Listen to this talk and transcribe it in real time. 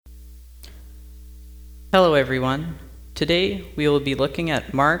Hello everyone. Today we will be looking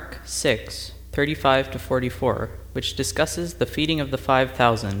at Mark 6:35 to 44, which discusses the feeding of the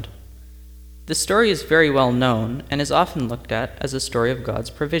 5,000. This story is very well known and is often looked at as a story of God's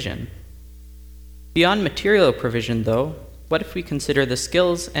provision. Beyond material provision, though, what if we consider the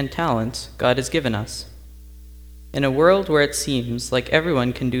skills and talents God has given us? In a world where it seems like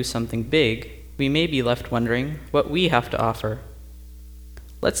everyone can do something big, we may be left wondering what we have to offer.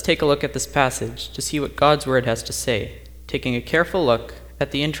 Let's take a look at this passage to see what God's Word has to say, taking a careful look at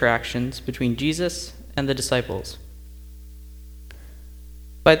the interactions between Jesus and the disciples.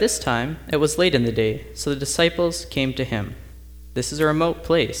 By this time, it was late in the day, so the disciples came to him. "This is a remote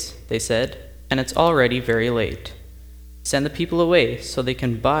place," they said, "and it's already very late. Send the people away so they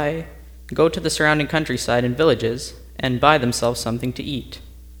can go to the surrounding countryside and villages and buy themselves something to eat."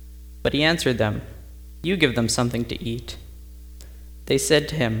 But he answered them, "You give them something to eat." They said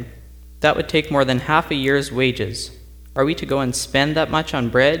to him, "That would take more than half a year's wages. Are we to go and spend that much on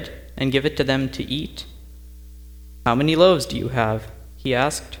bread and give it to them to eat?" "How many loaves do you have?" he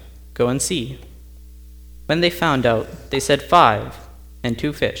asked. "Go and see." When they found out, they said, 5, and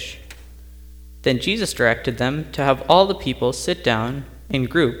 2 fish. Then Jesus directed them to have all the people sit down in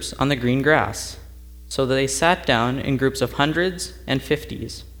groups on the green grass. So they sat down in groups of hundreds and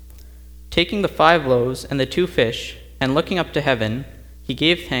 50s. Taking the 5 loaves and the 2 fish, and looking up to heaven, he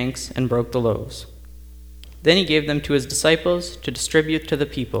gave thanks and broke the loaves. Then he gave them to his disciples to distribute to the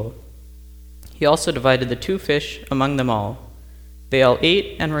people. He also divided the 2 fish among them all. They all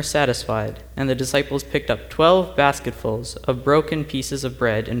ate and were satisfied, and the disciples picked up 12 basketfuls of broken pieces of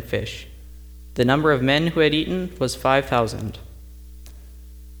bread and fish. The number of men who had eaten was 5,000.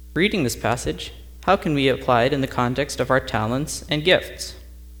 Reading this passage, how can we apply it in the context of our talents and gifts?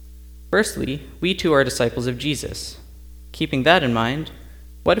 Firstly, we too are disciples of Jesus. Keeping that in mind,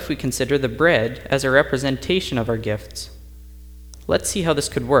 what if we consider the bread as a representation of our gifts? Let's see how this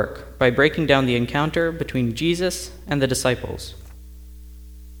could work by breaking down the encounter between Jesus and the disciples.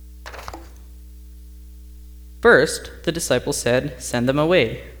 First, the disciples said, "Send them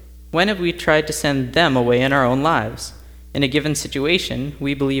away." When have we tried to send them away in our own lives? In a given situation,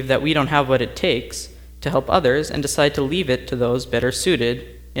 we believe that we don't have what it takes to help others and decide to leave it to those better suited,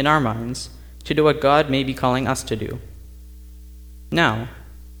 in our minds, to do what God may be calling us to do. Now,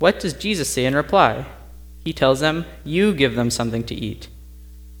 what does Jesus say in reply? He tells them, "You give them something to eat."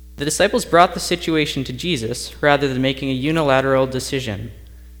 The disciples brought the situation to Jesus rather than making a unilateral decision.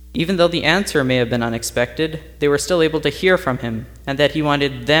 Even though the answer may have been unexpected, they were still able to hear from him, and that he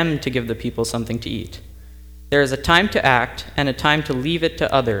wanted them to give the people something to eat. There is a time to act and a time to leave it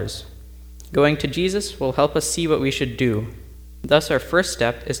to others. Going to Jesus will help us see what we should do. Thus, our first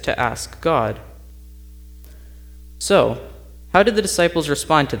step is to ask God. So, how did the disciples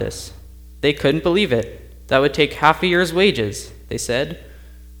respond to this? They couldn't believe it. That would take half a year's wages, they said.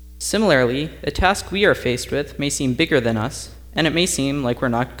 Similarly, a task we are faced with may seem bigger than us, and it may seem like we're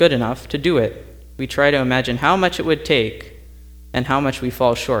not good enough to do it. We try to imagine how much it would take and how much we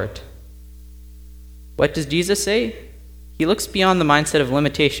fall short. What does Jesus say? He looks beyond the mindset of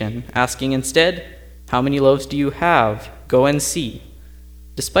limitation, asking instead, "How many loaves do you have? Go and see."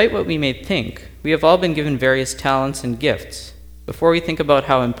 Despite what we may think, we have all been given various talents and gifts. Before we think about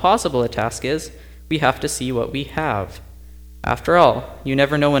how impossible a task is, we have to see what we have. After all, you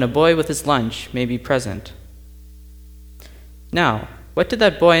never know when a boy with his lunch may be present. Now, what did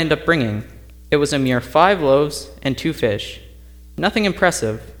that boy end up bringing? It was a mere 5 loaves and 2 fish. Nothing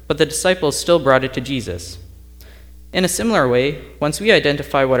impressive, but the disciples still brought it to Jesus. In a similar way, once we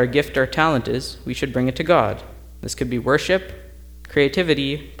identify what our gift or talent is, we should bring it to God. This could be worship,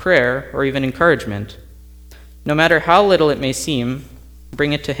 creativity, prayer, or even encouragement. No matter how little it may seem,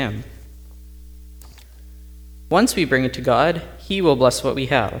 bring it to Him. Once we bring it to God, He will bless what we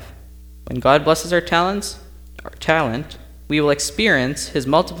have. When God blesses our talent, we will experience His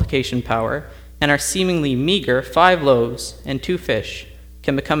multiplication power, and our seemingly meager 5 loaves and 2 fish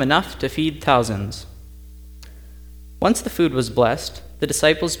can become enough to feed thousands. Once the food was blessed, the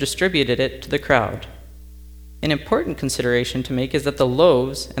disciples distributed it to the crowd. An important consideration to make is that the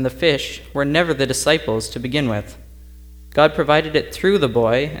loaves and the fish were never the disciples to begin with. God provided it through the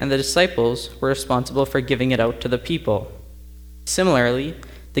boy, and the disciples were responsible for giving it out to the people. Similarly,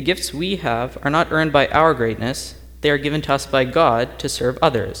 the gifts we have are not earned by our greatness, they are given to us by God to serve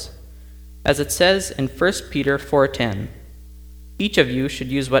others. As it says in 1 Peter 4:10, "Each of you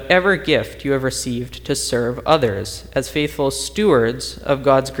should use whatever gift you have received to serve others, as faithful stewards of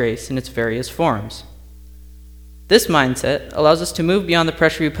God's grace in its various forms." This mindset allows us to move beyond the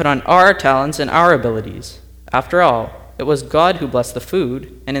pressure we put on our talents and our abilities. After all, it was God who blessed the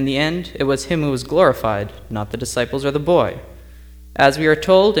food, and in the end, it was him who was glorified, not the disciples or the boy. As we are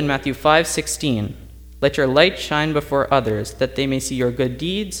told in Matthew 5:16, "Let your light shine before others, that they may see your good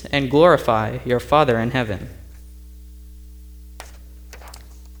deeds and glorify your Father in heaven."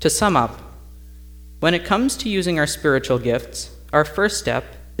 To sum up, when it comes to using our spiritual gifts, our first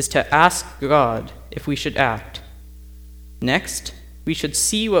step is to ask God if we should act. Next, we should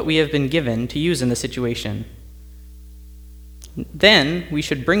see what we have been given to use in the situation. Then we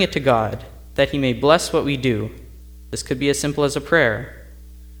should bring it to God, that he may bless what we do. This could be as simple as a prayer.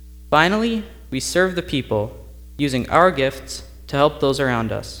 Finally, we serve the people, using our gifts to help those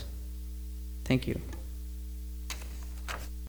around us. Thank you.